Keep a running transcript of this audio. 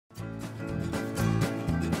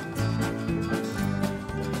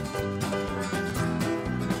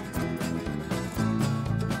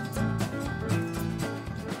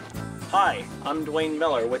Hi, I'm Dwayne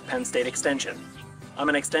Miller with Penn State Extension. I'm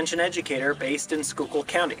an extension educator based in Schuylkill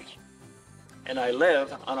County, and I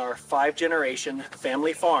live on our 5-generation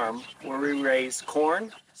family farm where we raise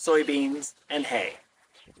corn, soybeans, and hay.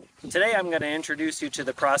 Today I'm going to introduce you to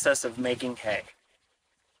the process of making hay.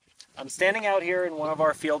 I'm standing out here in one of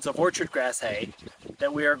our fields of orchard grass hay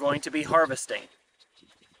that we are going to be harvesting.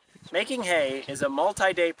 Making hay is a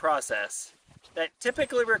multi-day process that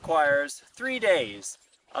typically requires 3 days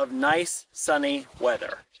of nice sunny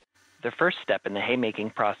weather. The first step in the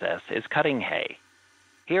haymaking process is cutting hay.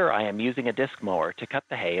 Here I am using a disc mower to cut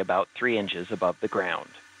the hay about 3 inches above the ground.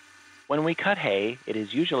 When we cut hay, it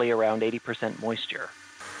is usually around 80% moisture.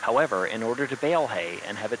 However, in order to bale hay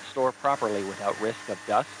and have it store properly without risk of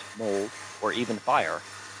dust, mold, or even fire,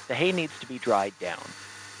 the hay needs to be dried down.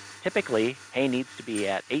 Typically, hay needs to be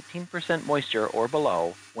at 18% moisture or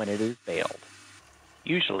below when it is baled.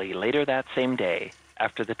 Usually, later that same day,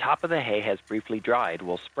 after the top of the hay has briefly dried,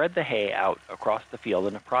 we'll spread the hay out across the field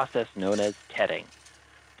in a process known as tedding.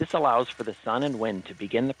 This allows for the sun and wind to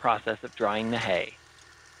begin the process of drying the hay.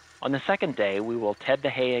 On the second day, we will ted the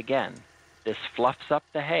hay again. This fluffs up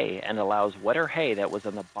the hay and allows wetter hay that was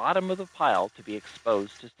on the bottom of the pile to be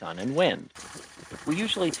exposed to sun and wind. We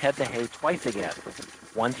usually ted the hay twice again,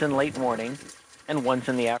 once in late morning and once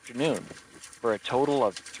in the afternoon, for a total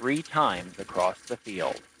of 3 times across the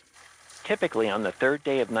field. Typically on the third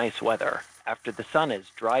day of nice weather, after the sun has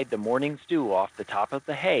dried the morning's dew off the top of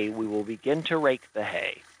the hay, we will begin to rake the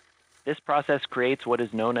hay. This process creates what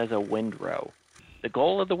is known as a windrow. The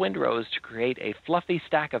goal of the windrow is to create a fluffy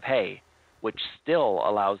stack of hay, which still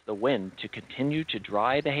allows the wind to continue to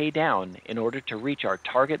dry the hay down in order to reach our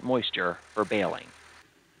target moisture for baling.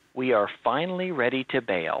 We are finally ready to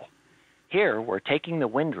bale. Here we're taking the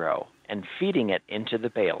windrow and feeding it into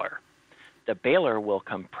the baler. The baler will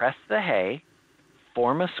compress the hay,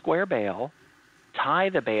 form a square bale, tie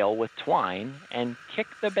the bale with twine, and kick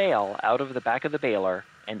the bale out of the back of the baler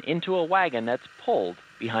and into a wagon that's pulled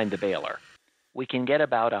behind the baler. We can get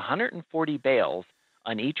about 140 bales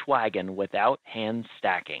on each wagon without hand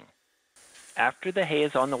stacking. After the hay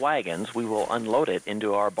is on the wagons, we will unload it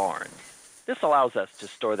into our barns. This allows us to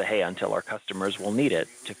store the hay until our customers will need it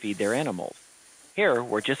to feed their animals. Here,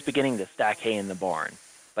 we're just beginning to stack hay in the barn,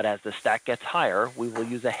 but as the stack gets higher, we will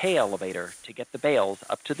use a hay elevator to get the bales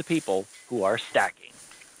up to the people who are stacking.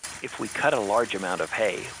 If we cut a large amount of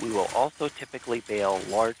hay, we will also typically bale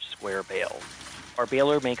large square bales. Our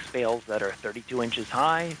baler makes bales that are 32 inches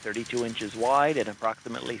high, 32 inches wide, and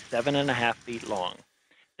approximately 7.5 feet long.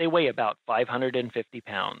 They weigh about 550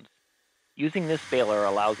 pounds. Using this baler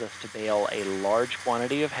allows us to bale a large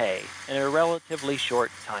quantity of hay in a relatively short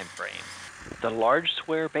time frame. The large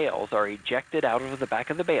square bales are ejected out of the back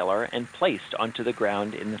of the baler and placed onto the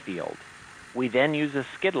ground in the field. We then use a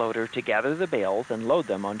skid loader to gather the bales and load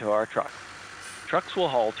them onto our trucks. Trucks will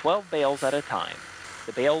haul 12 bales at a time.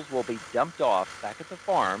 The bales will be dumped off back at the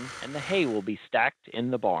farm, and the hay will be stacked in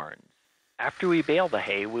the barns. After we bale the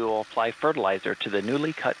hay, we will apply fertilizer to the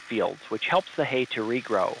newly cut fields, which helps the hay to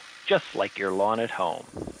regrow, just like your lawn at home.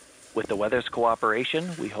 With the weather's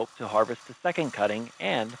cooperation, we hope to harvest a second cutting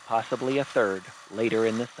and possibly a third later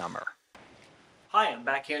in the summer. Hi, I'm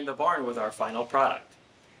back here in the barn with our final product.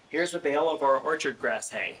 Here's a bale of our orchard grass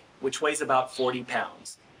hay, which weighs about 40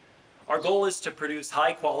 pounds. Our goal is to produce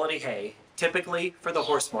high-quality hay, typically for the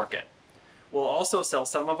horse market. We'll also sell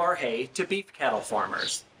some of our hay to beef cattle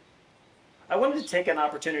farmers. I wanted to take an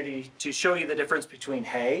opportunity to show you the difference between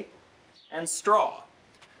hay and straw.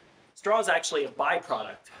 Straw is actually a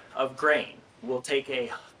byproduct of grain. We'll take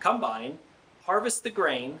a combine, harvest the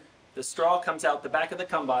grain, the straw comes out the back of the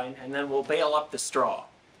combine, and then we'll bale up the straw.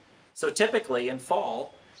 So typically in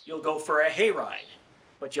fall, you'll go for a hayride,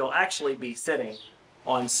 but you'll actually be sitting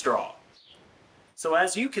on straw. So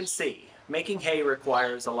as you can see, making hay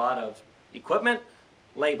requires a lot of equipment,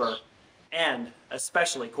 labor, and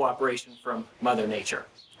especially cooperation from Mother Nature.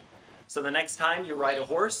 So the next time you ride a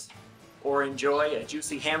horse or enjoy a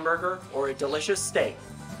juicy hamburger or a delicious steak,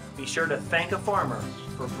 be sure to thank a farmer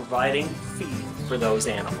for providing feed for those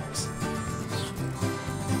animals.